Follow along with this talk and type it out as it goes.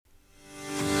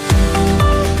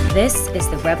This is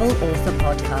the Rebel Author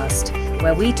Podcast,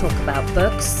 where we talk about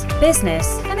books,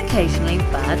 business, and occasionally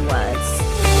bad words.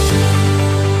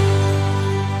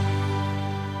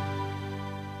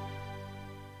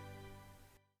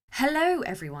 Hello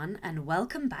everyone and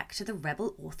welcome back to the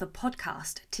Rebel Author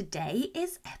Podcast. Today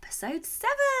is episode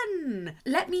 7.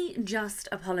 Let me just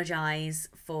apologise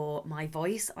for my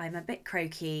voice. I'm a bit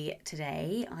croaky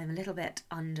today. I'm a little bit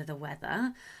under the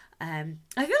weather. I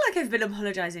feel like I've been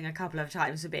apologising a couple of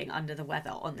times for being under the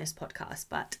weather on this podcast,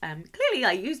 but clearly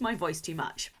I use my voice too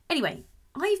much. Anyway,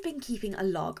 I've been keeping a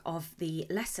log of the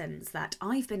lessons that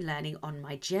I've been learning on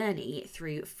my journey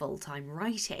through full-time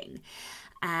writing.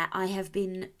 I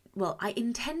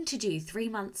intend to do 3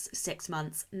 months, 6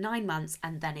 months, 9 months,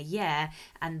 and then a year,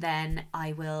 and then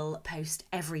I will post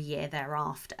every year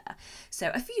thereafter. So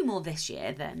a few more this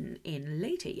year than in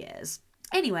later years.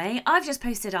 Anyway, I've just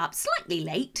posted up slightly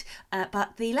late,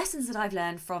 but the lessons that I've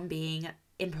learned from being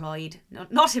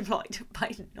not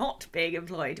being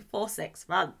employed for 6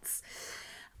 months.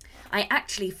 I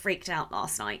actually freaked out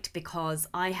last night because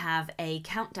I have a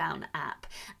countdown app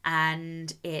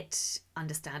and it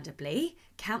understandably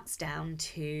counts down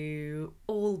to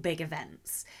all big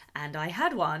events. And I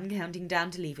had one counting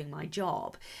down to leaving my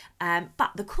job.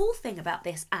 But the cool thing about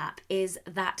this app is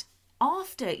that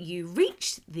after you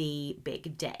reach the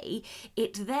big day,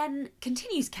 it then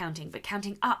continues counting, but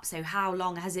counting up. So how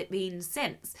long has it been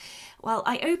since? Well,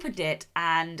 I opened it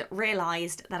and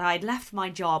realised that I'd left my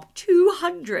job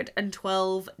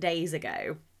 212 days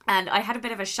ago. And I had a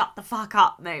bit of a shut the fuck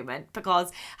up moment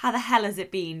because how the hell has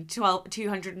it been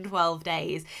 212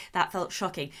 days? That felt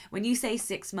shocking. When you say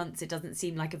 6 months, it doesn't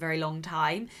seem like a very long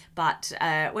time. But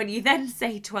when you then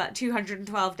say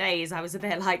 212 days, I was a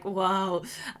bit like, whoa,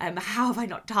 how have I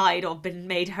not died or been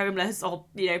made homeless or,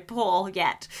 poor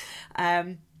yet?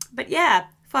 But yeah,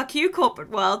 fuck you, corporate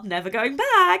world, never going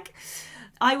back.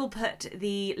 I will put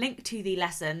the link to the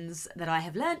lessons that I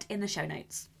have learnt in the show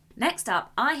notes. Next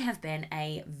up, I have been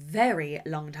a very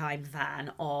long time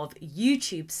fan of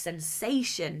YouTube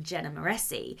sensation Jenna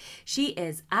Moreci. She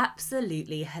is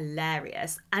absolutely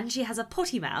hilarious and she has a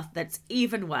potty mouth that's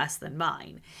even worse than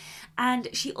mine. And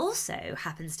she also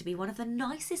happens to be one of the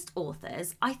nicest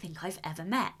authors I think I've ever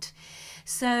met.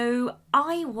 So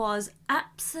I was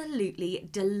absolutely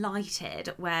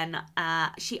delighted when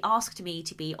she asked me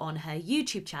to be on her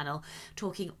YouTube channel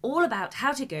talking all about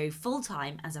how to go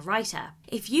full-time as a writer.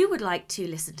 If you would like to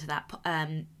listen to that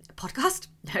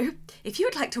if you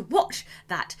would like to watch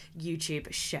that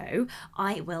YouTube show,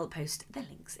 I will post the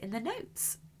links in the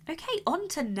notes. Okay, on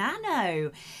to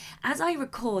Nano. As I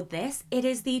record this, it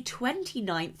is the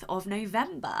 29th of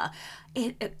November.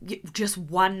 Just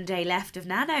one day left of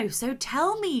Nano. So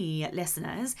tell me,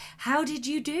 listeners, how did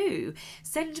you do?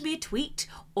 Send me a tweet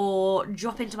or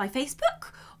drop into my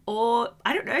Facebook or,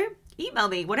 I don't know, email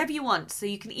me, whatever you want. So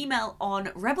you can email on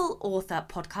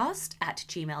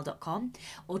rebelauthorpodcast@gmail.com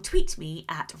or tweet me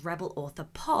at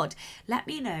rebelauthorpod. Let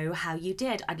me know how you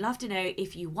did. I'd love to know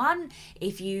if you won,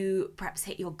 if you perhaps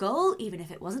hit your goal, even if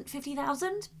it wasn't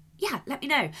 50,000. Yeah, let me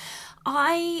know.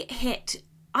 I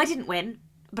didn't win,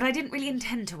 but I didn't really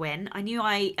intend to win. I knew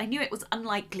it was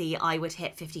unlikely I would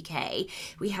hit 50k.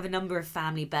 We have a number of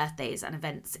family birthdays and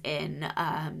events in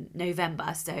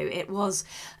November, so it was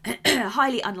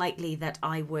highly unlikely that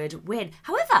I would win.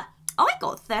 However, I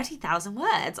got 30,000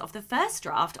 words of the first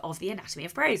draft of The Anatomy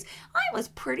of Prose. I was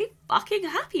pretty fucking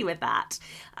happy with that.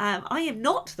 I am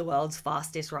not the world's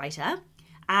fastest writer,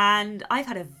 and I've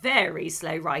had a very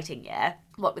slow writing year.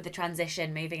 What with the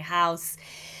transition, moving house,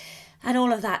 and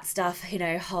all of that stuff,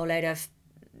 whole load of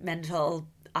mental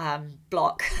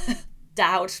block,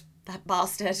 doubt, that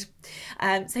bastard.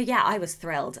 So yeah, I was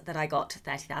thrilled that I got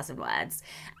 30,000 words,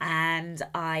 and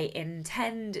I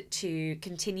intend to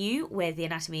continue with the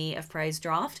Anatomy of Prose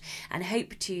draft and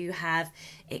hope to have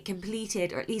it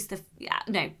completed, or at least I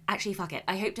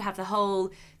hope to have the whole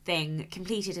thing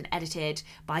completed and edited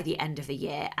by the end of the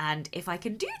year. And if I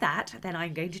can do that, then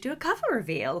I'm going to do a cover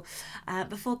reveal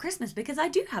before Christmas, because I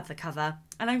do have the cover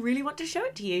and I really want to show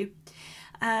it to you.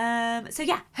 So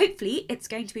yeah, hopefully it's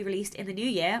going to be released in the new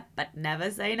year, but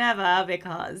never say never,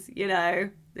 because,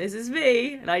 this is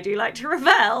me and I do like to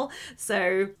rebel.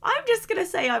 So I'm just going to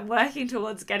say I'm working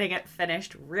towards getting it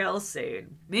finished real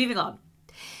soon. Moving on.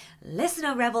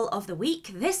 Listener Rebel of the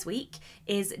Week this week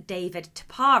is David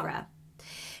Tapara.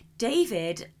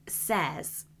 David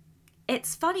says,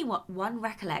 "It's funny what one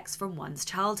recollects from one's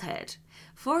childhood.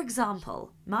 For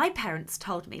example, my parents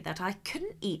told me that I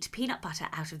couldn't eat peanut butter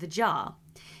out of the jar.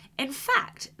 In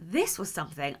fact, this was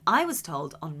something I was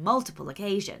told on multiple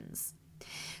occasions.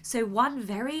 So one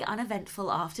very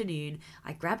uneventful afternoon,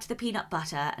 I grabbed the peanut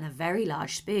butter and a very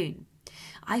large spoon.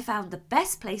 I found the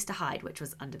best place to hide, which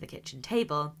was under the kitchen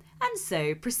table, and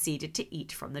so proceeded to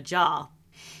eat from the jar.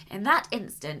 In that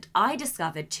instant, I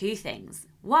discovered two things.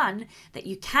 One, that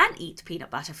you can eat peanut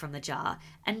butter from the jar,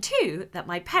 and two, that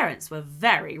my parents were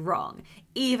very wrong.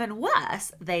 Even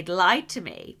worse, they'd lied to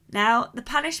me. Now, the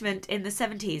punishment in the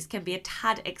 70s can be a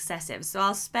tad excessive, so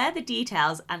I'll spare the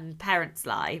details and parents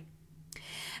lie.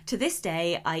 To this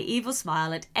day, I evil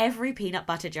smile at every peanut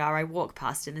butter jar I walk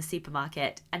past in the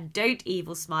supermarket, and don't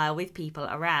evil smile with people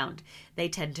around. They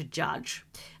tend to judge.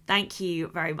 Thank you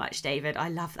very much, David. I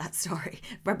love that story.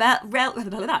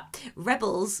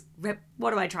 Rebels,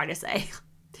 what am I trying to say?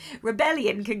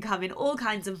 Rebellion can come in all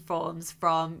kinds of forms,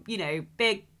 from,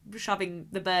 big shoving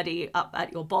the birdie up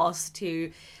at your boss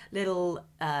to little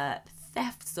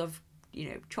thefts of,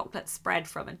 chocolate spread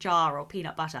from a jar or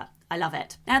peanut butter. I love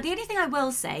it. Now, the only thing I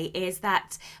will say is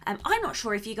that I'm not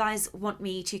sure if you guys want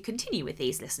me to continue with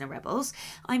these listener rebels.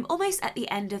 I'm almost at the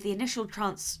end of the initial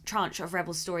tranche of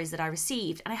rebel stories that I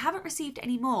received, and I haven't received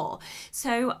any more.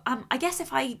 So I guess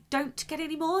if I don't get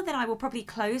any more, then I will probably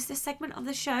close this segment of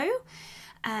the show.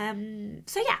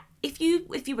 So yeah, if you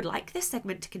would like this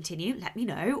segment to continue, let me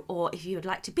know. Or if you would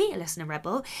like to be a listener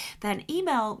rebel, then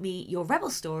email me your rebel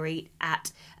story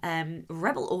at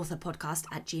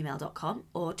rebelauthorpodcast@gmail.com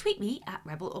or tweet me at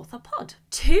rebelauthorpod.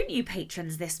 2 new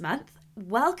patrons this month.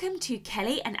 Welcome to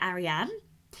Kelly and Ariane.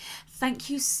 Thank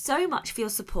you so much for your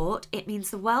support. It means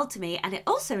the world to me, and it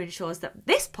also ensures that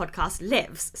this podcast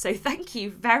lives. So thank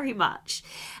you very much.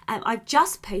 I've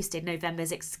just posted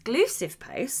November's exclusive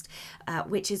post,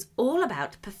 which is all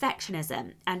about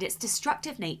perfectionism and its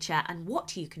destructive nature and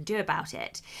what you can do about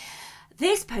it.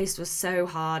 This post was so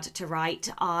hard to write.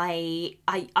 I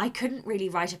couldn't really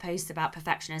write a post about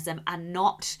perfectionism and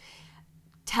not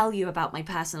tell you about my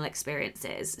personal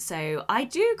experiences. So I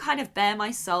do kind of bare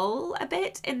my soul a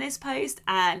bit in this post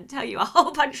and tell you a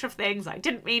whole bunch of things I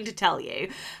didn't mean to tell you.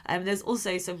 There's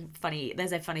also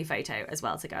there's a funny photo as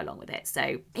well to go along with it.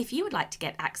 So if you would like to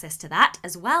get access to that,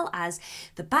 as well as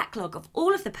the backlog of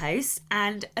all of the posts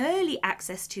and early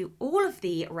access to all of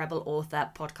the Rebel Author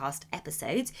podcast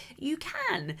episodes, you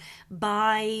can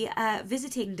by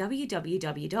visiting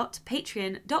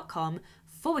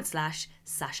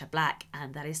www.patreon.com/Sasha Black,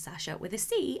 and that is Sasha with a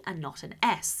C and not an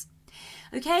S.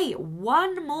 Okay,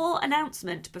 one more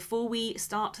announcement before we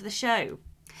start the show.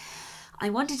 I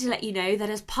wanted to let you know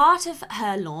that as part of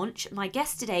her launch, my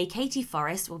guest today, Katie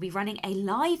Forrest, will be running a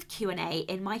live Q&A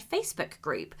in my Facebook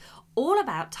group all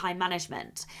about time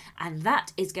management, and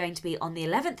that is going to be on the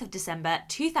 11th of December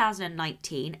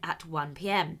 2019 at 1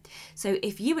 p.m. So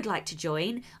if you would like to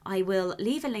join, I will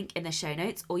leave a link in the show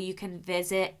notes, or you can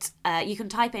you can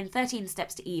type in 13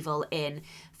 Steps to Evil in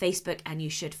Facebook and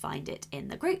you should find it in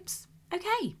the groups.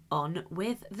 Okay, on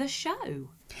with the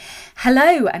show.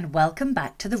 Hello and welcome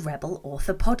back to the Rebel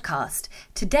Author Podcast.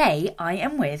 Today I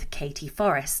am with Katie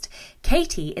Forrest.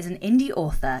 Katie is an indie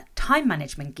author, time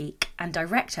management geek and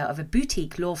director of a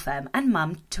boutique law firm and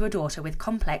mum to a daughter with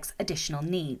complex additional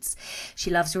needs. She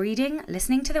loves reading,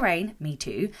 listening to the rain, me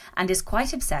too, and is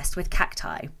quite obsessed with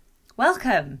cacti.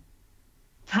 Welcome.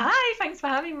 Hi, thanks for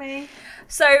having me.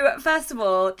 So first of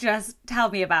all, just tell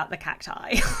me about the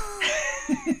cacti.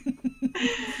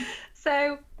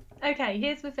 So, okay,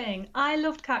 here's the thing. I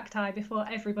loved cacti before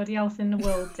everybody else in the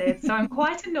world did. So I'm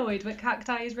quite annoyed that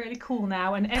cacti is really cool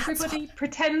now and everybody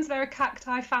pretends they're a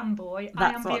cacti fanboy.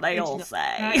 That's what they all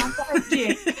say.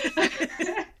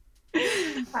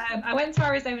 I went to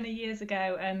Arizona years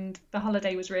ago and the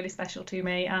holiday was really special to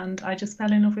me and I just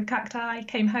fell in love with cacti,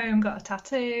 came home, got a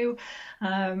tattoo.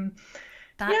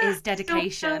 That is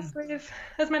dedication. With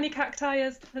as many cacti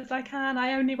as I can.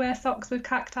 I only wear socks with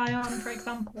cacti on, for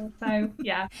example. So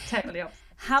yeah, totally obsessed.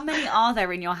 How many are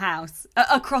there in your house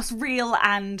across real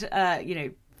and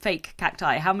fake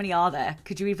cacti? How many are there?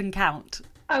 Could you even count?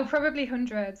 Oh, probably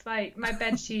hundreds. Like my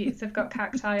bed sheets have got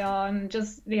cacti on.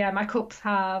 Just my cups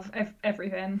have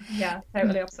everything. Yeah,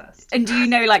 totally obsessed. And do you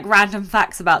know like random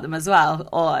facts about them as well,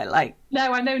 or like?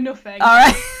 No, I know nothing. All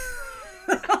right.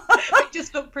 They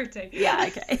just look pretty. Yeah,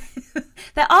 okay.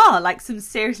 There are like some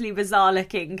seriously bizarre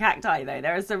looking cacti though.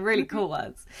 There are some really cool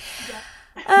ones. Yeah.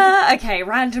 Okay,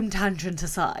 random tangent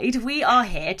aside, we are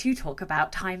here to talk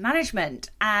about time management,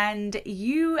 and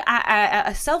you are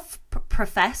a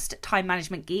self-professed time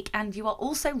management geek, and you are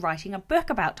also writing a book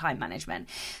about time management.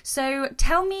 So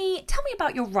tell me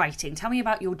about your writing. Tell me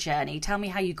about your journey. Tell me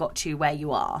how you got to where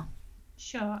you are.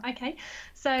 Sure. Okay.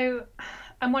 So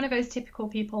I'm one of those typical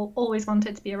people, always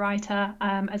wanted to be a writer.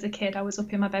 As a kid, I was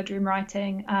up in my bedroom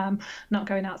writing, not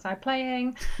going outside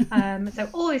playing. So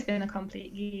always been a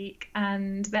complete geek.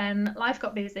 And then life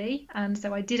got busy, and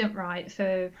so I didn't write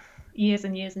for years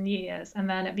and years and years. And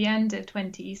then at the end of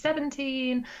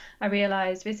 2017, I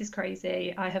realised this is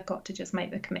crazy. I have got to just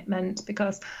make the commitment,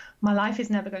 because my life is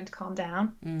never going to calm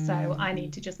down. So I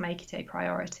need to just make it a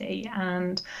priority.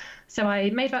 And so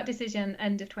I made that decision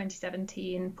end of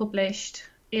 2017, published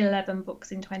 11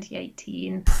 books in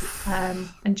 2018,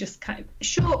 and just kind of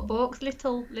short books,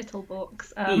 little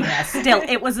books. Yeah, still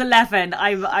it was 11.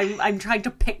 I'm trying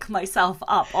to pick myself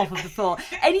up off of the floor.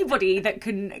 Anybody that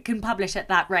can publish at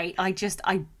that rate, I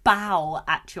bow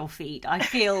at your feet. I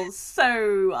feel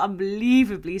so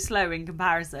unbelievably slow in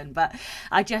comparison, but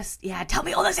I just, tell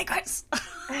me all the secrets.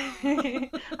 There's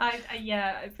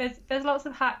lots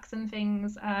of hacks and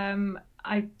things.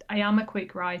 I am a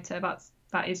quick writer.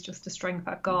 That is just a strength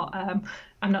I've got.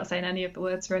 I'm not saying any of the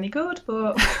words are any good,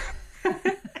 but...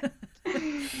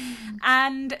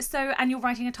 And you're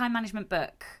writing a time management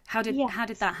book. How did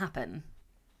that happen?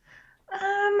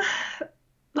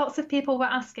 Lots of people were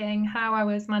asking how I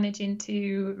was managing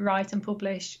to write and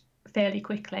publish fairly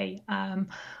quickly,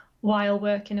 while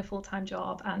working a full-time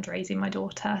job and raising my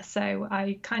daughter. So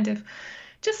I kind of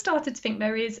just started to think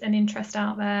there is an interest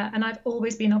out there, and I've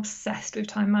always been obsessed with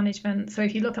time management. So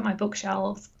if you look at my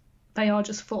bookshelves, they are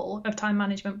just full of time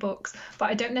management books, but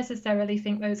I don't necessarily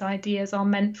think those ideas are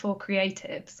meant for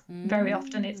creatives. Very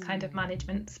often it's kind of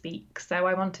management speak. So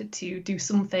I wanted to do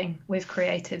something with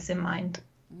creatives in mind.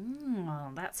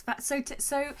 That's so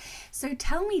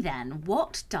tell me then,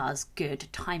 what does good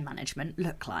time management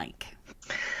look like?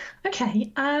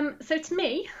 Okay, so to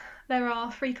me, there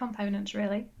are 3 components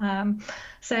really.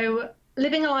 So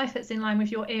living a life that's in line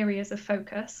with your areas of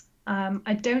focus.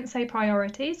 I don't say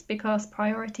priorities, because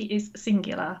priority is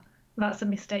singular. That's a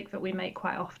mistake that we make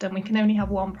quite often. We can only have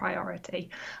one priority,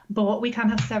 but we can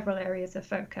have several areas of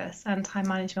focus, and time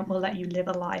management will let you live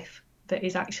a life that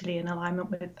is actually in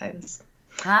alignment with those.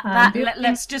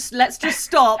 Let's just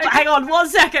stop. Hang on 1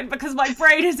 second, because my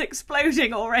brain is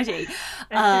exploding already.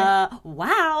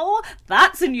 Wow,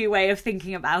 that's a new way of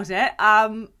thinking about it.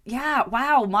 Wow.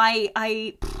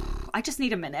 I just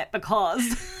need a minute,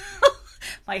 because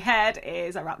my head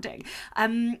is erupting.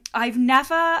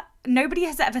 Nobody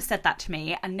has ever said that to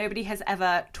me, and nobody has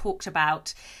ever talked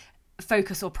about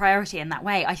focus or priority in that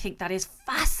way. I think that is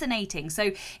fascinating.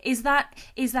 So is that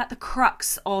the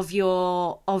crux of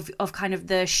your of kind of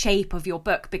the shape of your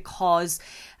book? Because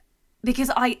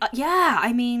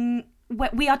I mean,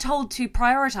 we are told to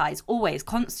prioritize, always,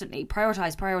 constantly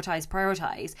prioritize.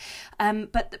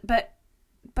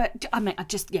 But I mean,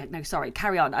 sorry,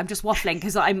 carry on. I'm just waffling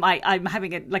because I'm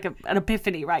having an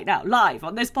epiphany right now, live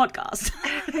on this podcast.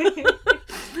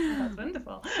 That's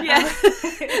wonderful. Yeah.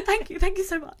 Thank you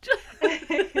so much.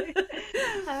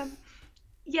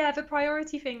 The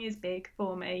priority thing is big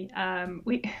for me.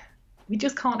 We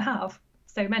just can't have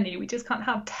so many. We just can't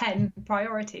have 10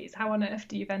 priorities. How on earth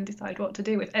do you then decide what to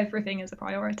do if everything is a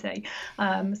priority?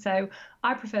 So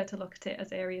I prefer to look at it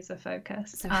as areas of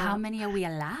focus. So how many are we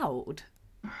allowed?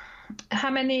 How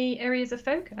many areas of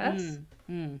focus?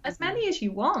 As many as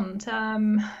you want.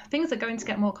 Things are going to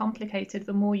get more complicated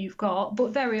the more you've got,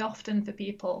 but very often for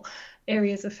people,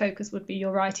 areas of focus would be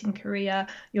your writing career,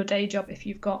 your day job if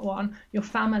you've got one, your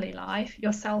family life,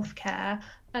 your self-care,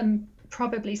 and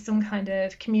probably some kind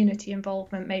of community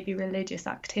involvement, maybe religious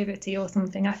activity or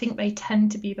something. I think they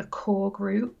tend to be the core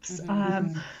groups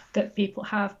that people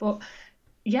have. But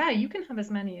you can have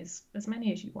as many as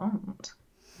you want.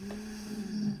 I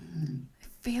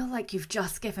feel like you've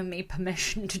just given me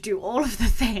permission to do all of the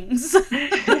things.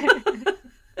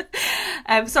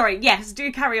 Sorry, yes,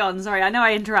 do carry on. Sorry, I know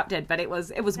I interrupted, but it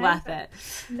was worth it.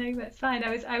 No, that's fine.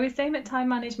 I was saying that time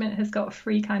management has got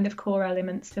 3 kind of core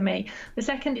elements for me. The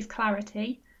second is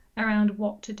clarity around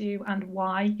what to do and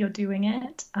why you're doing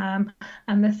it. And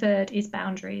the third is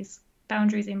boundaries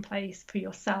in place for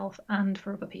yourself and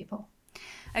for other people.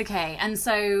 Okay, and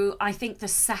so I think the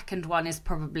second one is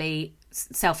probably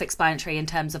self-explanatory in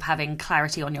terms of having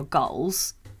clarity on your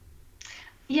goals.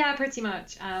 Yeah, pretty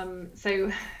much. So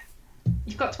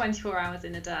you've got 24 hours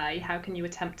in a day. How can you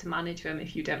attempt to manage them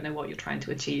if you don't know what you're trying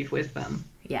to achieve with them?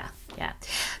 Yeah.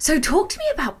 So talk to me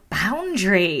about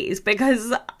boundaries,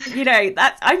 because,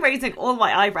 that I'm raising all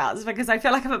my eyebrows because I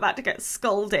feel like I'm about to get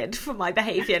scolded for my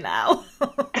behaviour now.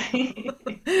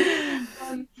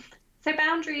 So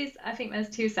boundaries, I think there's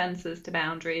 2 senses to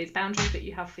boundaries that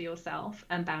you have for yourself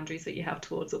and boundaries that you have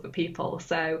towards other people.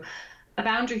 So a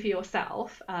boundary for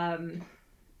yourself,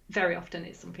 very often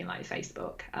it's something like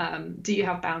Facebook. Do you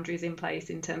have boundaries in place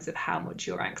in terms of how much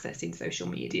you're accessing social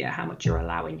media, how much you're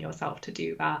allowing yourself to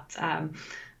do that?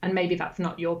 And maybe that's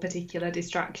not your particular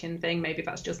distraction thing, maybe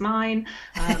that's just mine,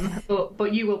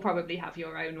 but you will probably have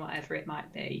your own, whatever it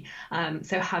might be.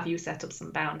 So have you set up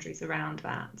some boundaries around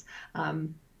that?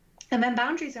 And then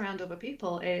boundaries around other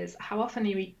people is, how often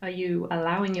are you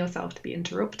allowing yourself to be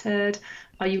interrupted?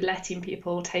 Are you letting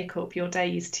people take up your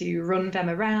days to run them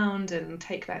around and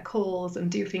take their calls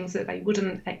and do things that they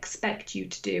wouldn't expect you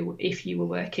to do if you were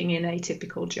working in a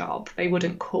typical job? They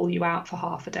wouldn't call you out for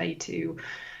half a day to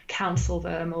counsel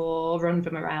them or run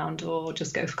them around or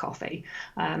just go for coffee.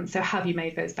 So have you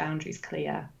made those boundaries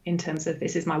clear in terms of,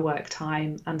 this is my work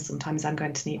time and sometimes I'm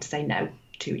going to need to say no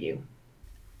to you?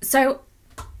 So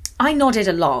I nodded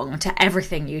along to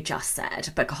everything you just said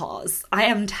because I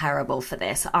am terrible for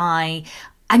this.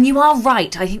 And you are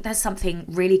right. I think there's something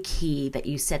really key that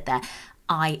you said there.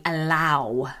 I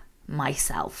allow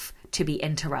myself to be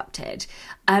interrupted.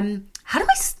 How do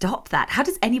I stop that? How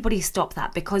does anybody stop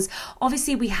that? Because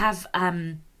obviously we have,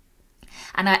 and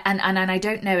I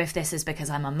don't know if this is because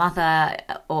I'm a mother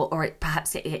or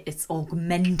perhaps it's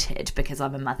augmented because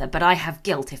I'm a mother, but I have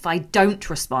guilt if I don't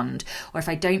respond or if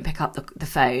I don't pick up the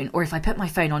phone or if I put my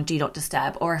phone on Do Not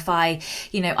Disturb or if I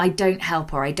don't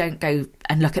help or I don't go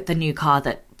and look at the new car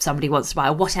that somebody wants to buy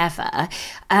or whatever.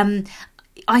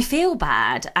 I feel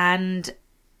bad and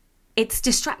it's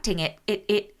distracting.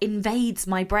 It invades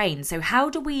my brain. So how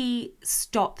do we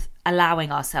stop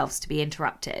allowing ourselves to be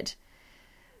interrupted?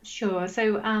 Sure.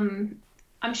 So I'm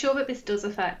sure that this does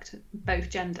affect both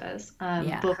genders,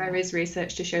 but there is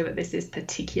research to show that this is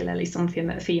particularly something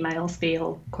that females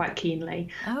feel quite keenly.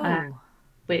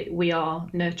 We are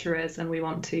nurturers and we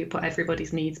want to put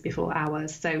everybody's needs before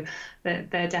ours. So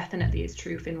there definitely is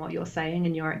truth in what you're saying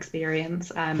and your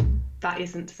experience. That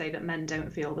isn't to say that men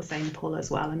don't feel the same pull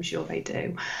as well. I'm sure they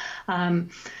do.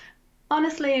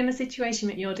 Honestly, in the situation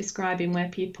that you're describing where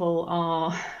people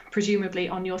are presumably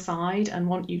on your side and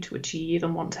want you to achieve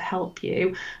and want to help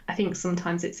you, I think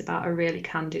sometimes it's about a really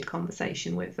candid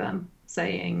conversation with them,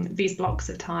 saying these blocks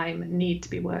of time need to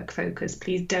be work focused.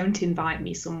 Please don't invite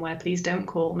me somewhere. Please don't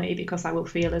call me because I will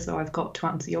feel as though I've got to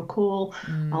answer your call.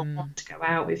 I'll want to go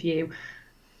out with you.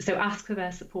 So ask for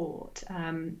their support.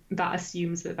 That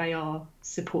assumes that they are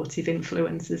supportive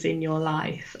influences in your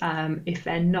life. If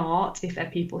they're not, if they're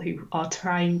people who are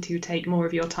trying to take more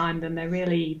of your time than they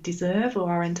really deserve or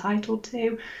are entitled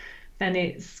to, then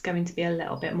it's going to be a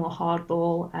little bit more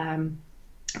hardball. And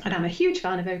I'm a huge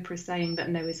fan of Oprah saying that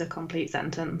no is a complete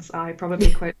sentence. I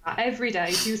probably quote that every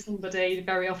day to somebody,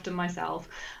 very often myself.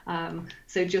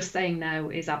 So just saying no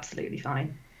is absolutely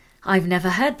fine. I've never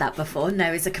heard that before.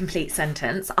 No is a complete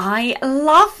sentence. I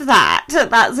love that.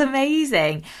 That's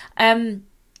amazing. I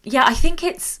think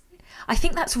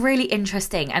that's really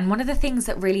interesting. And one of the things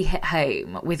that really hit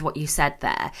home with what you said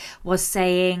there was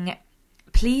saying,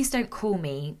 please don't call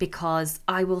me because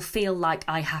I will feel like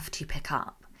I have to pick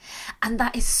up. And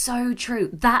that is so true.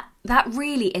 That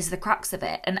really is the crux of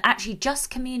it. And actually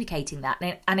just communicating that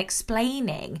and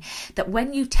explaining that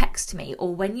when you text me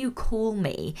or when you call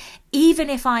me,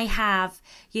 even if I have,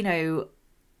 the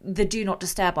Do Not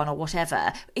Disturb on or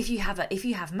whatever, if you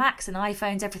have Macs and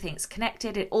iPhones, everything's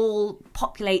connected, it all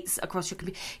populates across your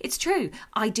computer. It's true.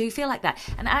 I do feel like that.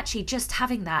 And actually just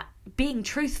having that, being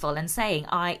truthful and saying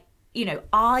I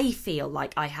feel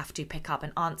like I have to pick up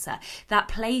and answer, that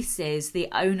places the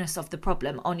onus of the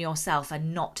problem on yourself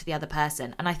and not to the other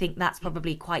person. And I think that's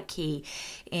probably quite key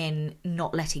in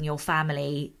not letting your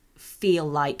family feel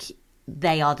like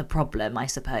they are the problem, I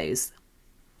suppose.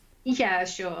 Yeah,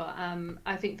 sure.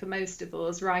 I think for most of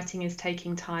us, writing is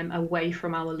taking time away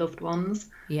from our loved ones.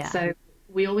 Yeah. So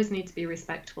we always need to be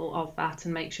respectful of that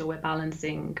and make sure we're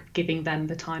balancing giving them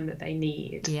the time that they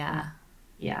need. Yeah.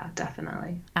 Yeah,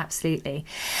 definitely. Absolutely.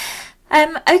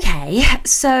 Okay,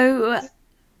 so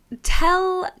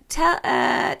tell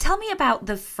me about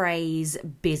the phrase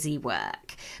busy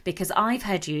work, because I've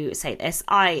heard you say this.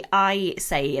 I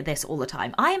say this all the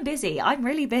time. I am busy. I'm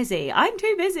really busy. I'm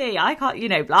too busy. I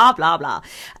can't, blah, blah, blah.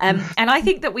 And I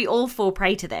think that we all fall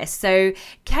prey to this. So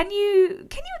can you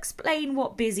explain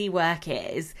what busy work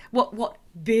is? What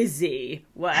busy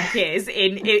work is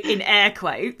in air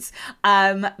quotes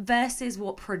versus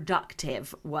what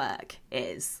productive work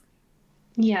is?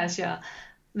 Yeah, sure.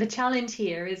 The challenge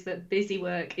here is that busy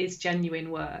work is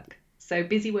genuine work. So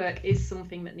busy work is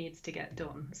something that needs to get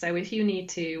done. So if you need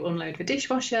to unload the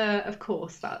dishwasher, of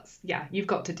course, you've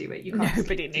got to do it. You can't.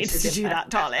 Nobody needs to do that,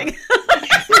 darling.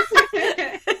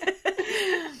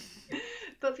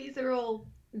 But these are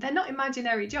they're not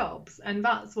imaginary jobs, and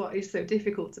that's what is so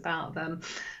difficult about them.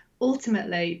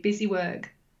 ultimately, busy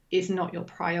work is not your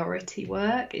priority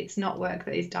work. It's not work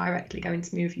that is directly going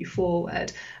to move you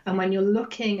forward. And when you're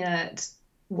looking at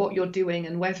what you're doing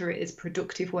and whether it is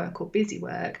productive work or busy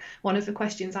work, one of the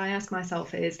questions I ask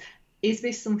myself is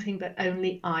this something that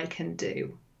only I can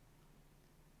do?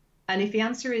 And if the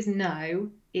answer is no,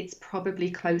 it's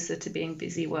probably closer to being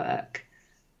busy work.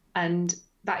 And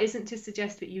that isn't to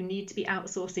suggest that you need to be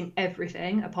outsourcing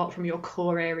everything apart from your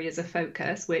core areas of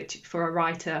focus, which for a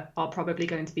writer are probably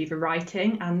going to be the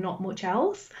writing and not much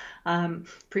else.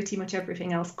 Pretty much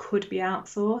everything else could be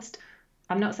outsourced.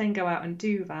 I'm not saying go out and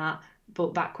do that,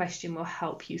 but that question will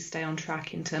help you stay on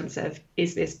track in terms of,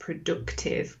 is this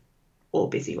productive or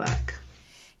busy work?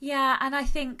 Yeah, and I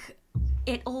think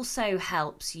it also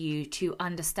helps you to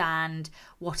understand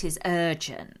what is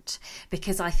urgent,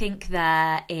 because I think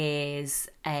there is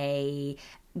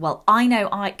I know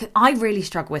I really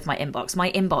struggle with my inbox.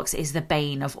 My inbox is the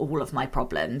bane of all of my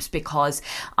problems because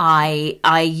I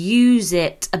use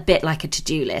it a bit like a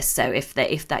to-do list. So if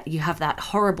that you have that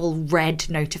horrible red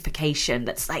notification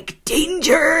that's like,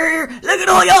 danger, look at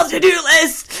all your to-do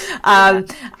list.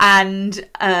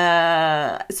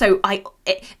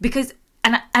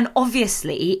 And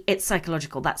obviously it's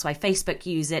psychological. That's why Facebook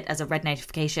use it as a red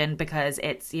notification, because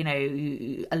it's,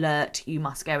 alert, you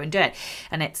must go and do it.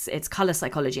 And it's color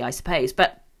psychology, I suppose.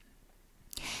 But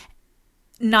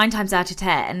 9 times out of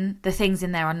 10, the things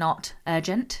in there are not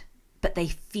urgent, but they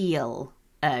feel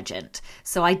urgent.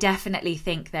 So I definitely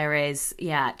think there is,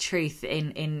 truth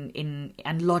in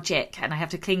and logic, and I have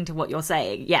to cling to what you're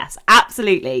saying. Yes,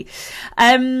 absolutely.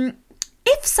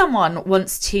 If someone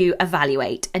wants to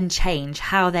evaluate and change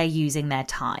how they're using their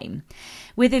time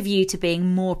with a view to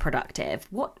being more productive,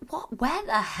 where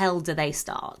the hell do they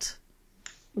start?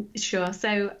 Sure.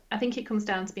 So I think it comes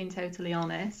down to being totally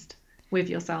honest with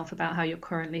yourself about how you're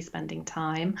currently spending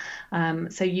time.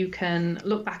 So you can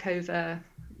look back over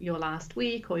your last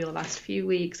week or your last few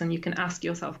weeks, and you can ask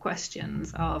yourself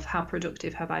questions of, how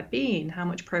productive have I been? How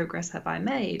much progress have I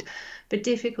made? The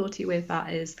difficulty with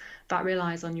that is that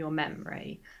relies on your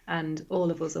memory, and all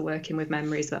of us are working with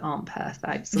memories that aren't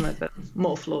perfect. Some of them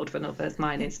more flawed than others.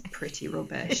 Mine is pretty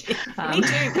rubbish.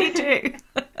 Me too.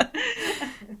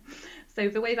 So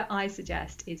the way that I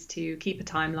suggest is to keep a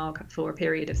time log for a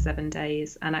period of 7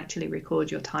 days and actually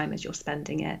record your time as you're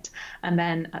spending it. And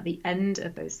then at the end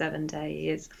of those 7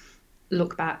 days,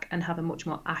 look back and have a much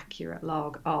more accurate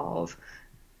log of,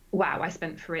 wow, I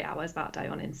spent 3 hours that day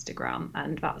on Instagram,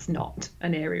 and that's not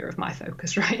an area of my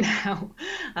focus right now.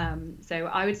 So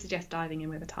I would suggest diving in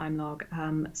with a time log.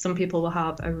 Some people will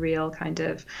have a real kind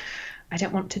of, I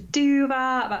don't want to do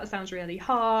that. That sounds really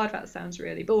hard. That sounds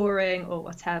really boring, or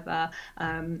whatever.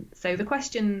 So the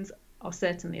questions are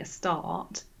certainly a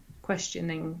start,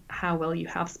 questioning how well you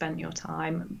have spent your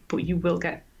time, but you will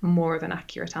get more of an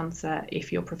accurate answer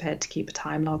if you're prepared to keep a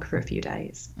time log for a few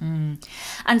days.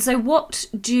 And so what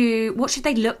should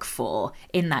they look for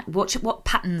in that? What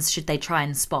patterns should they try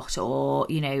and spot, or,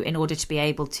 in order to be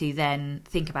able to then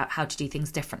think about how to do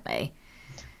things differently?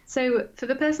 So for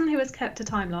the person who has kept a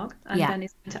time log and then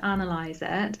is going to analyse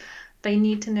it, they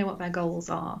need to know what their goals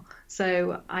are.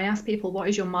 So I ask people, what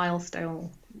is your milestone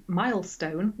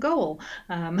goal?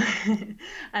 And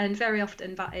very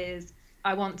often that is,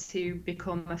 I want to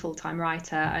become a full-time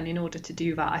writer, and in order to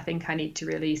do that, I think I need to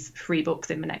release 3 books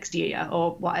in the next year,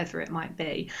 or whatever it might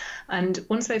be. And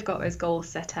once they've got those goals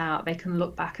set out, they can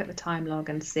look back at the time log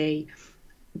and see,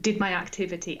 did my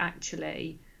activity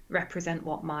actually represent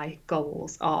what my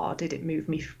goals are? Did it move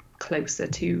me closer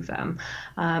to them?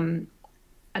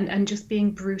 And just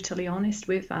being brutally honest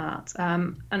with that.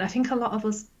 And I think a lot of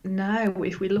us know,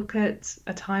 if we look at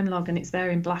a time log and it's there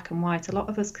in black and white, a lot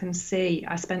of us can see,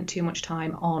 I spent too much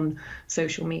time on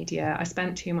social media. I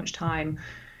spent too much time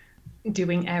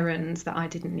doing errands that I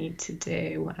didn't need to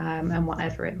do, and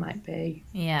whatever it might be.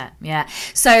 Yeah.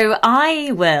 So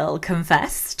I will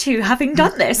confess to having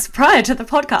done this prior to the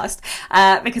podcast,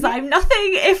 because I'm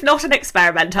nothing if not an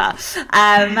experimenter.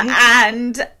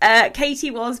 And Katie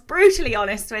was brutally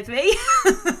honest with me.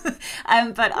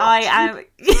 But I am...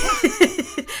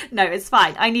 No, it's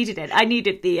fine. I needed it. I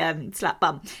needed the slap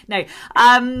bum. No.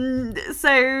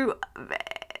 So...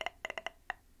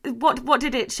 What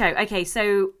did it show? Okay,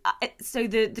 so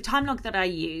the time log that I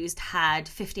used had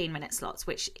 15-minute slots,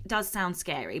 which does sound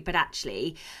scary, but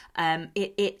actually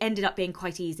it ended up being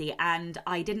quite easy, and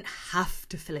I didn't have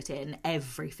to fill it in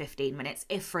every 15 minutes.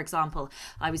 If, for example,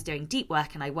 I was doing deep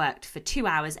work and I worked for 2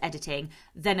 hours editing,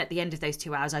 then at the end of those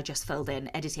 2 hours I just filled in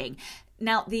editing.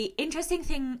 Now, the interesting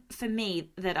thing for me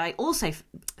that I also,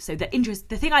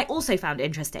 the thing I also found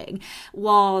interesting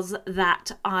was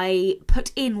that I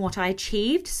put in what I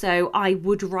achieved. So I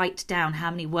would write down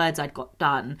how many words I'd got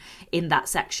done in that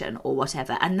section or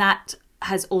whatever. And that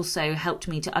has also helped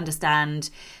me to understand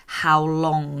how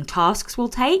long tasks will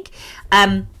take.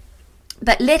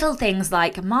 But little things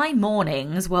like my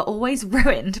mornings were always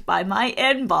ruined by my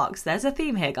inbox. There's a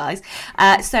theme here, guys.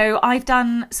 So I've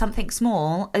done something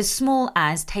small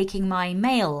as taking my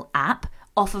mail app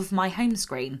off of my home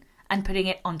screen and putting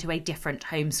it onto a different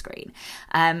home screen.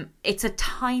 It's a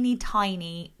tiny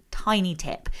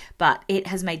tip, but it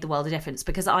has made the world of difference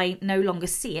because I no longer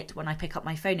see it when I pick up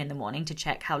my phone in the morning to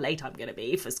check how late I'm going to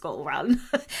be for school run.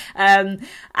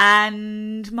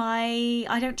 And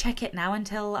I don't check it now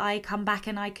until I come back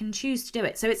and I can choose to do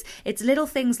it. So it's little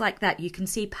things like that. You can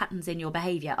see patterns in your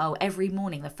behavior. Oh, every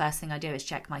morning the first thing I do is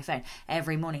check my phone.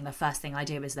 Every morning the first thing I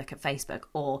do is look at Facebook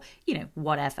or,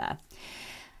 whatever.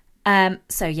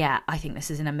 So yeah, I think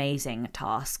this is an amazing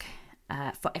task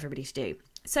for everybody to do.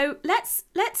 So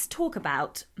let's talk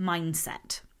about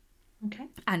mindset, okay,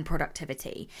 and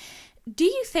productivity. Do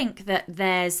you think that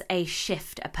there's a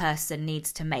shift a person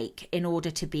needs to make in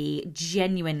order to be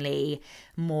genuinely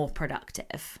more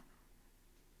productive?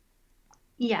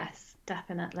 Yes,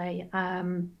 definitely.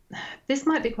 This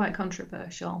might be quite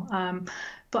controversial,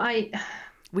 but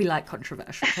we like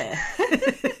controversial here.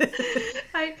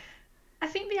 I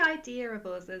think the idea of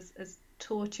us as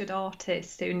tortured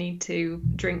artists who need to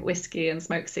drink whiskey and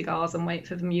smoke cigars and wait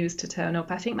for the muse to turn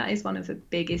up, I think that is one of the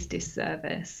biggest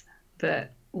disservice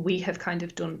that we have kind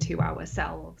of done to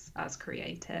ourselves as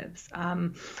creatives.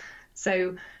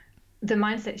 So the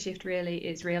mindset shift really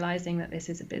is realizing that this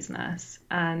is a business,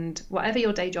 and whatever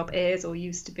your day job is or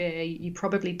used to be, you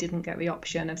probably didn't get the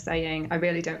option of saying, I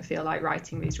really don't feel like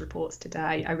writing these reports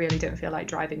today. I really don't feel like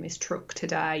driving this truck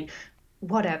today,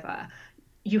 whatever.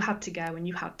 You had to go and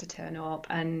you had to turn up.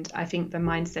 And I think the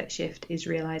mindset shift is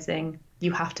realizing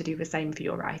you have to do the same for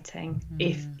your writing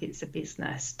if it's a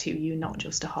business to you, not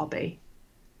just a hobby.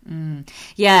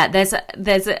 Yeah, there's a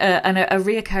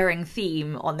reoccurring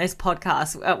theme on this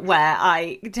podcast where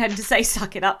I tend to say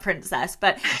 "suck it up, princess,"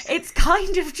 but it's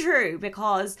kind of true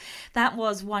because that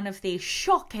was one of the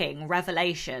shocking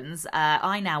revelations.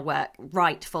 I now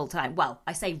write full time. Well,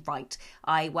 I say write.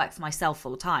 I work for myself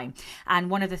full time,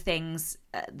 and one of the things.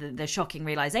 The shocking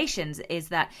realizations is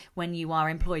that when you are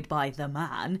employed by the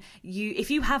man, if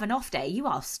you have an off day, you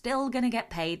are still going to get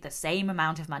paid the same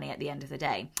amount of money at the end of the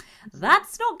day.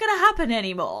 That's not going to happen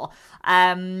anymore.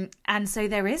 And so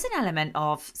there is an element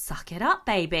of suck it up,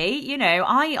 baby.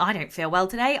 I don't feel well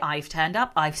today. I've turned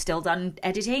up. I've still done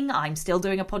editing. I'm still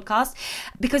doing a podcast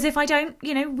because if I don't,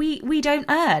 we don't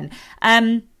earn.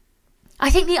 I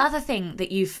think the other thing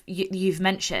that you've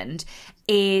mentioned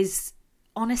is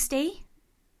honesty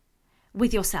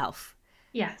with yourself.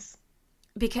 Yes.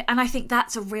 And I think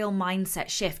that's a real mindset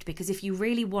shift, because if you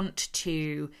really want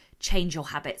to change your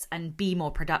habits and be more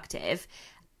productive,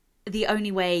 the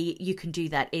only way you can do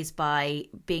that is by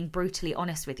being brutally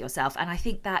honest with yourself. And I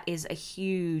think that is a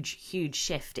huge, huge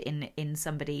shift in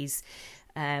somebody's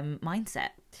mindset.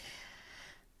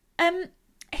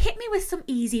 Hit me with some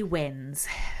easy wins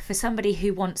for somebody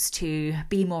who wants to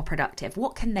be more productive.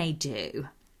 What can they do?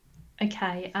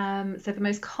 Okay, so the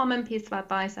most common piece of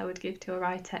advice I would give to a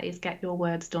writer is get your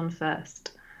words done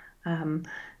first.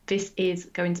 This is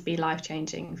going to be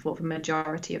life-changing for the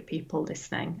majority of people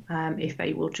listening, if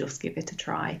they will just give it a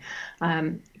try.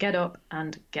 Get up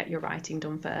and get your writing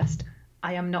done first.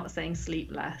 I am not saying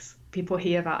sleep less. People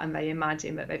hear that and they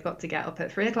imagine that they've got to get up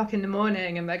at 3 o'clock in the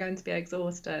morning and they're going to be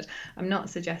exhausted. I'm not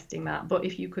suggesting that, but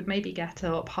if you could maybe get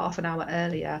up half an hour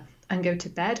earlier and go to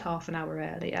bed half an hour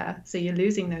earlier, so you're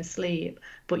losing no sleep,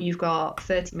 but you've got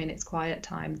 30 minutes quiet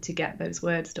time to get those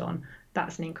words done,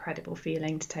 that's an incredible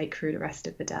feeling to take through the rest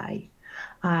of the day.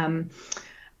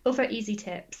 Other easy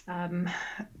tips.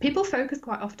 People focus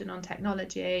quite often on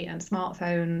technology and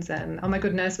smartphones and, oh my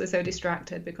goodness, we're so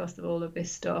distracted because of all of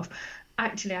this stuff.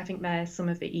 Actually, I think they're some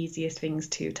of the easiest things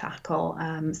to tackle.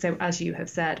 So as you have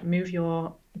said, move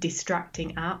your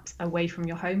distracting apps away from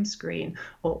your home screen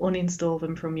or uninstall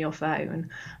them from your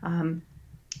phone.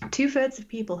 2/3 of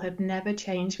people have never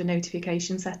changed the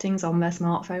notification settings on their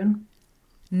smartphone.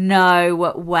 No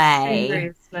way.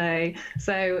 Seriously.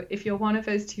 So if you're one of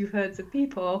those 2/3 of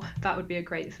people, that would be a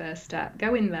great first step.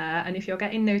 Go in there, and if you're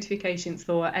getting notifications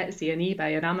for Etsy and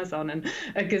eBay and Amazon and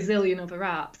a gazillion other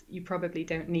apps, you probably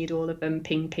don't need all of them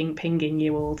pinging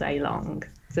you all day long.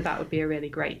 So that would be a really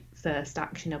great first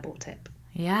actionable tip.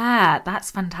 Yeah, that's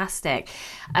fantastic.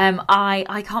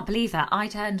 I can't believe that. I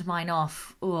turned mine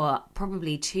off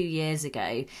probably 2 years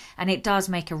ago, and it does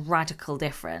make a radical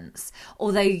difference.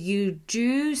 Although you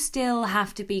do still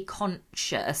have to be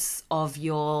conscious of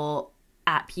your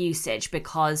app usage,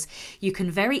 because you can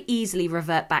very easily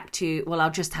revert back to, well,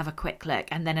 I'll just have a quick look,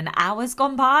 and then an hour's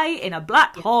gone by in a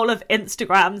black hole of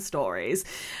Instagram stories.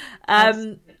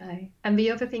 Absolutely. And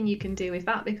the other thing you can do if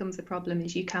that becomes a problem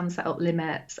is you can set up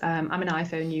limits. I'm an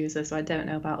iPhone user, so I don't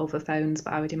know about other phones,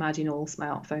 but I would imagine all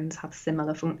smartphones have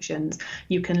similar functions.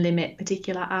 You can limit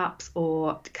particular apps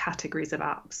or categories of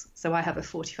apps. So I have a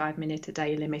 45-minute a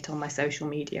day limit on my social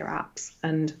media apps,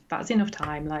 and that's enough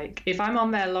time. Like, if I'm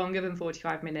on there longer than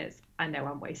 45 minutes, I know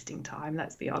I'm wasting time,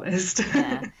 let's be honest.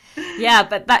 Yeah,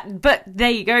 but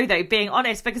there you go though, being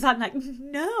honest, because I'm like,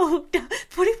 no,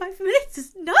 45 minutes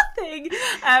is nothing.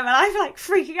 And I'm like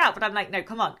freaking out, but I'm like, no,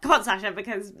 come on, Sasha,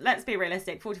 because let's be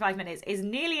realistic, 45 minutes is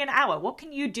nearly an hour. What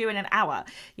can you do in an hour?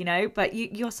 You know, but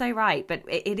you're so right. But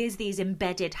it is these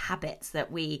embedded habits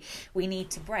that we need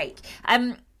to break.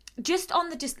 Just on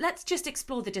let's just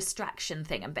explore the distraction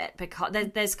thing a bit, because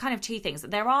there's kind of two things.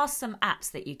 There are some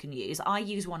apps that you can use. I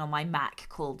use one on my Mac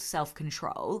called Self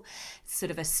Control. It's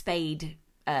sort of a spade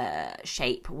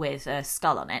shape with a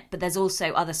skull on it. But there's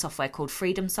also other software called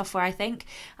Freedom Software, I think,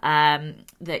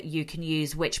 that you can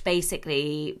use, which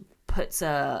basically puts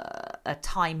a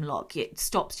time lock. It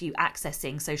stops you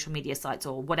accessing social media sites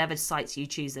or whatever sites you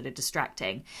choose that are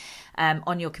distracting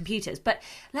on your computers. But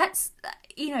let's,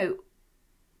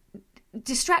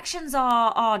 distractions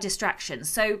are distractions.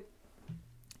 So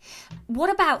what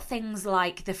about things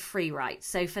like the free write?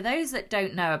 So for those that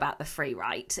don't know about the free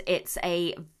write, it's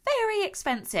a very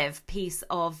expensive piece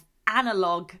of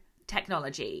analog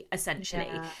technology, essentially.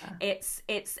 It's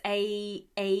a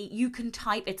you can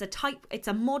type, it's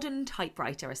a modern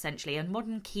typewriter, essentially, a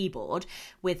modern keyboard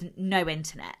with no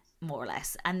internet, more or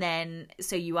less. And then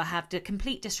so you have the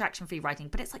complete distraction-free writing,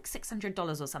 but it's like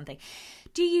 $600 or something.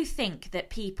 Do you think that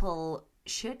people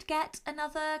should get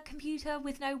another computer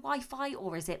with no Wi-Fi,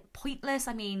 or is it pointless?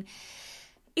 I mean,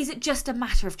 is it just a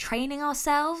matter of training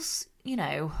ourselves?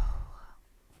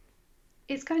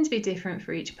 It's going to be different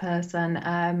for each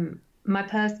person. My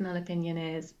personal opinion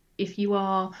is, there's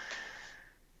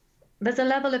a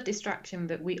level of distraction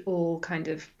that we all kind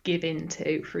of give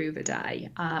into through the day.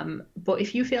 But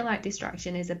if you feel like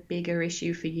distraction is a bigger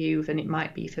issue for you than it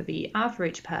might be for the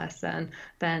average person,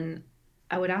 then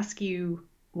I would ask you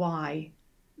why.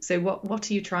 So what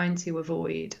are you trying to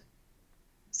avoid?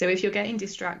 So if you're getting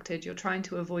distracted, you're trying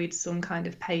to avoid some kind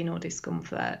of pain or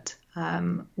discomfort.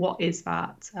 What is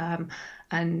that?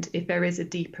 And if there is a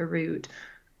deeper root,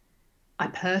 I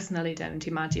personally don't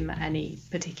imagine that any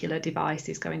particular device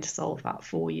is going to solve that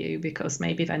for you, because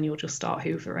maybe then you'll just start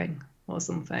hoovering or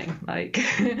something. Like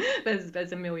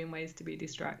there's a million ways to be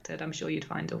distracted. I'm sure you'd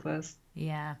find others.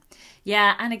 Yeah.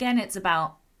 And again,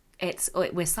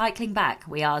 we're cycling back.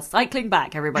 We are cycling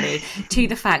back, everybody, to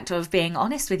the fact of being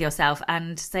honest with yourself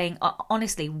and saying,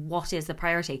 honestly, what is the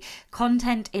priority?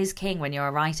 Content is king when you're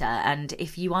a writer. And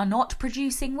if you are not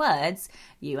producing words,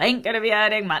 you ain't going to be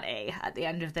earning money at the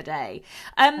end of the day.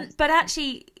 But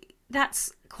actually,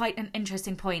 that's quite an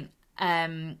interesting point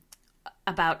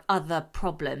about other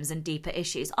problems and deeper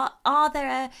issues. Are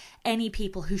there any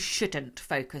people who shouldn't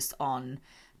focus on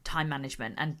time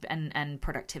management and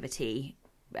productivity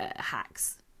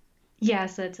hacks? Yeah,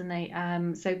 certainly.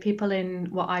 So people in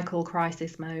what I call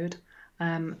crisis mode,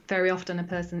 very often a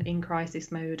person in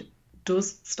crisis mode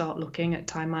does start looking at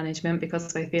time management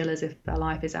because they feel as if their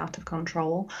life is out of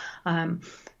control.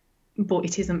 But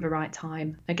it isn't the right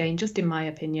time. Again, just in my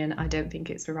opinion, I don't think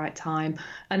it's the right time.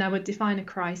 And I would define a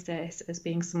crisis as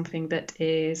being something that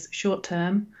is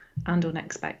short-term and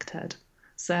unexpected.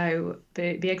 So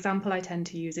the example I tend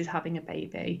to use is having a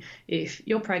baby. If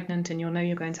you're pregnant and you'll know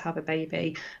you're going to have a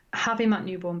baby, having that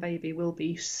newborn baby will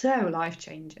be so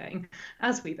life-changing,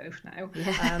 as we both know.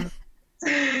 Yeah.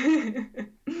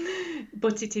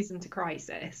 But it isn't a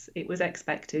crisis. It was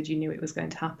expected. You knew it was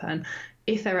going to happen.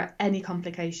 If there are any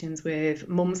complications with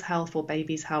mum's health or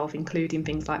baby's health, including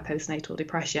things like postnatal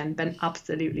depression, then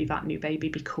absolutely that new baby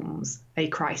becomes a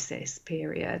crisis,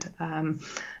 period.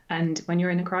 And when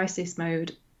you're in a crisis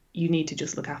mode, you need to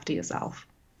just look after yourself.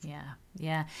 Yeah.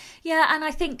 And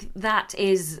I think that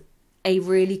is a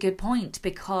really good point,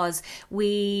 because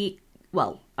I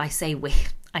say we,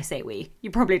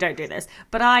 you probably don't do this,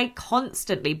 but I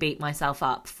constantly beat myself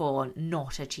up for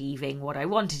not achieving what I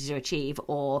wanted to achieve,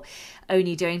 or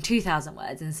only doing 2,000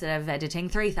 words instead of editing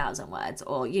 3,000 words,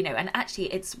 or, and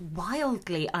actually it's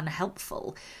wildly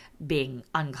unhelpful being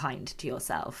unkind to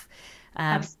yourself.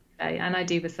 day, and I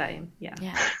do the same. Yeah.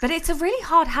 But it's a really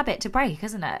hard habit to break,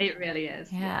 isn't it? It really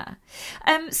is. Yeah.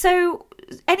 So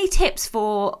any tips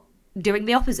for doing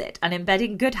the opposite and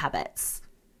embedding good habits?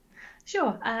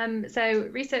 Sure. So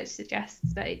research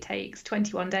suggests that it takes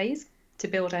 21 days to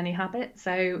build any habit.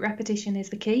 So repetition is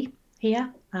the key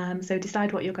here. So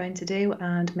decide what you're going to do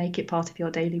and make it part of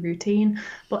your daily routine.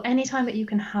 But any time that you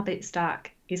can habit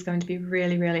stack is going to be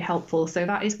really, really helpful. So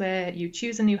that is where you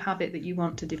choose a new habit that you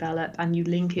want to develop and you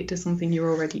link it to something you're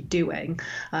already doing.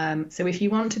 So if you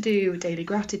want to do daily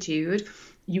gratitude,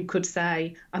 you could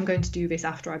say, I'm going to do this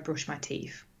after I brush my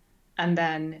teeth. And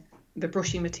then the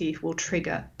brushing the teeth will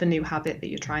trigger the new habit that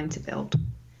you're trying to build.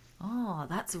 Oh,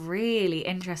 that's really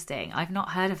interesting. I've not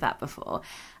heard of that before.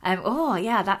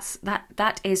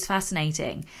 That is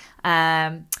fascinating.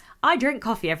 I drink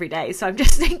coffee every day, so I'm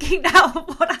just thinking now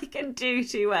of what I can do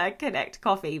to connect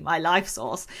coffee, my life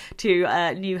source,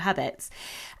 to new habits.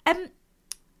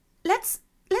 Let's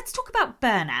talk about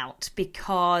burnout,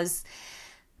 because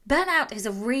burnout is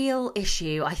a real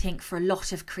issue, I think, for a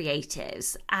lot of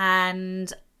creatives,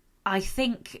 and I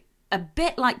think a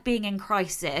bit like being in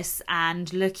crisis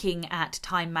and looking at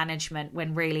time management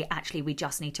when really actually we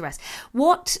just need to rest.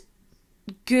 What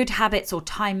good habits or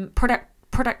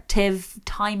productive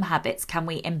time habits can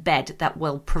we embed that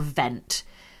will prevent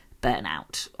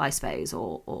burnout, I suppose,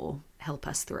 or help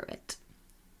us through it?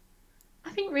 I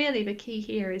think really the key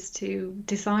here is to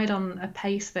decide on a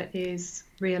pace that is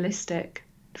realistic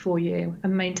for you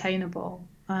and maintainable.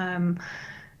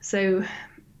 So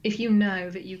if you know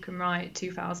that you can write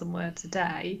 2,000 words a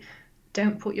day,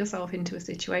 don't put yourself into a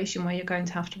situation where you're going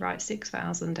to have to write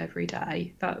 6,000 every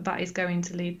day. That is going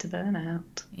to lead to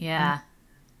burnout. Yeah.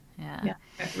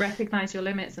 Recognize your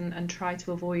limits and try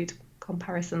to avoid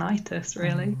comparisonitis,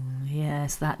 really.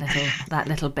 Yes, that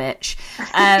little bitch.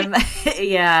 I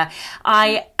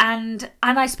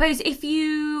suppose if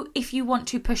you want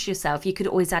to push yourself, you could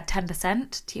always add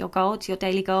 10% to your goal, to your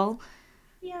daily goal.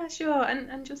 Yeah, sure.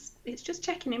 And it's just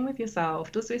checking in with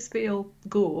yourself. Does this feel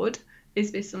good?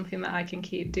 Is this something that I can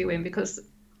keep doing? Because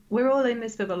we're all in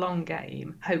this for the long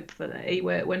game, hopefully.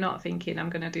 We're not thinking I'm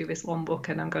going to do this one book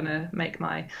and I'm going to make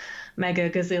my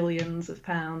mega gazillions of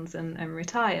pounds and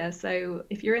retire. So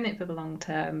if you're in it for the long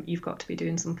term, you've got to be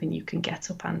doing something you can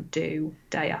get up and do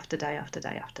day after day after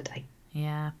day after day.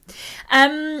 Yeah.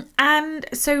 And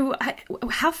so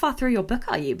how far through your book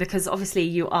are you? Because obviously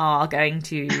you are going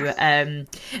to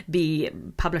be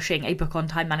publishing a book on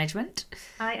time management.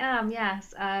 I am, yes.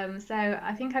 So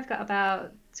I think I've got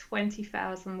about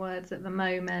 20,000 words at the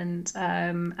moment,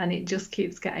 and it just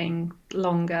keeps getting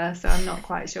longer. So I'm not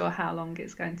quite sure how long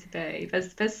it's going to be.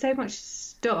 There's so much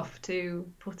stuff to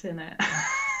put in it.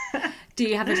 Do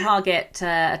you have a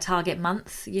target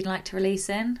month you'd like to release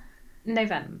in?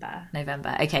 November.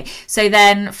 Okay. So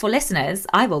then for listeners,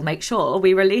 I will make sure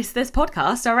we release this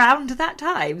podcast around that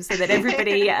time so that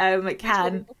everybody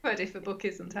can. But if a book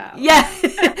isn't out. Yeah.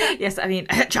 Yes. I mean,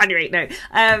 January. No.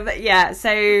 Yeah.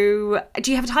 So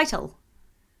do you have a title?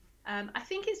 I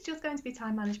think it's just going to be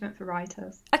Time Management for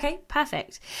Writers. Okay.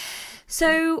 Perfect.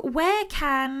 So where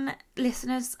can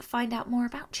listeners find out more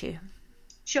about you?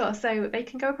 Sure, so they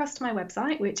can go across to my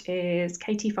website, which is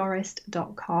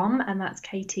katieforrest.com, and that's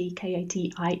Katie,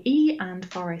 Katie,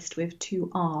 and Forrest with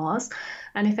 2 R's.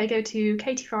 And if they go to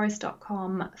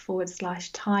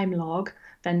katieforrest.com/time log,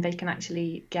 then they can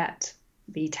actually get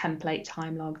the template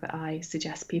time log that I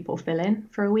suggest people fill in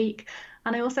for a week.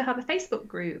 And I also have a Facebook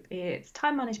group. It's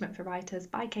Time Management for Writers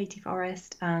by Katie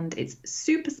Forrest, and it's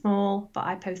super small, but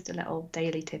I post a little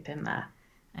daily tip in there.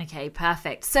 Okay,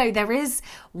 perfect. So there is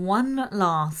one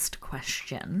last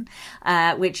question,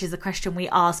 which is a question we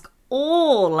ask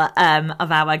all of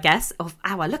our guests.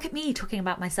 Look at me talking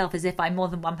about myself as if I'm more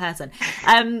than one person.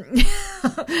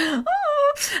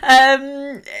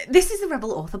 This is the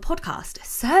Rebel Author podcast.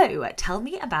 So tell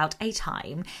me about a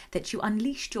time that you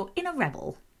unleashed your inner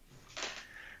rebel.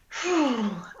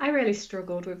 I really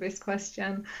struggled with this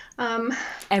question.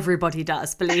 Everybody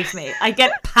does, believe me. I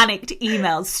get panicked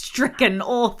emails, stricken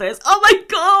authors. Oh my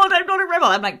God, I'm not a rebel.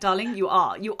 I'm like, darling, you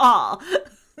are.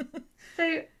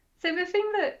 So the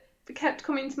thing that kept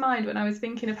coming to mind when I was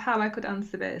thinking of how I could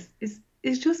answer this is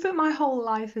just that my whole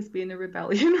life has been a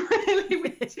rebellion, really,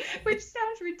 which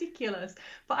sounds ridiculous.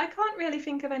 But I can't really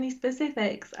think of any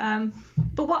specifics.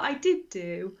 But what I did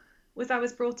do was I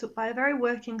was brought up by a very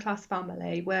working class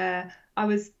family where I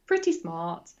was pretty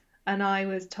smart, and I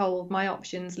was told my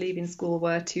options leaving school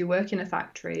were to work in a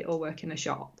factory or work in a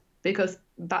shop, because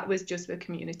that was just the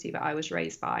community that I was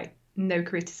raised by. No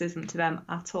criticism to them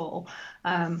at all.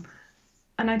 And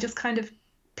I just kind of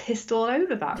pissed all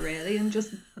over that really, and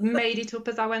just made it up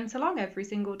as I went along every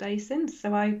single day since.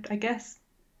 So I guess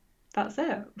that's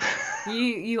it.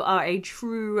 You are a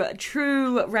true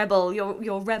rebel.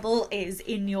 Your rebel is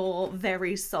in your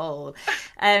very soul.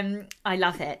 I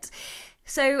love it.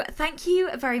 So thank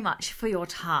you very much for your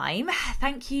time.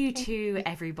 Thank you to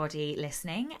everybody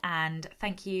listening, and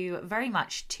thank you very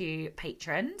much to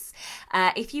patrons.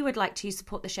 If you would like to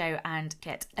support the show and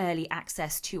get early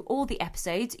access to all the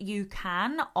episodes, you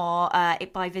can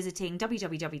by visiting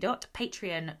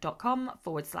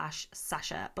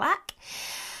www.patreon.com/Sasha Black.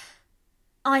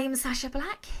 I'm Sasha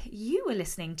Black. You were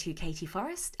listening to Katie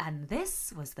Forrest, and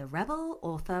this was the Rebel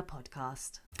Author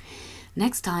Podcast.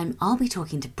 Next time, I'll be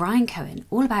talking to Brian Cohen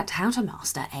all about how to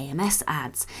master AMS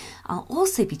ads. I'll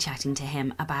also be chatting to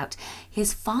him about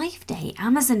his 5-day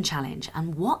Amazon challenge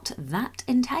and what that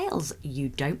entails. You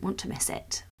don't want to miss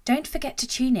it. Don't forget to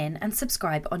tune in and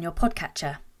subscribe on your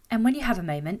podcatcher. And when you have a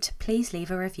moment, please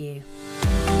leave a review.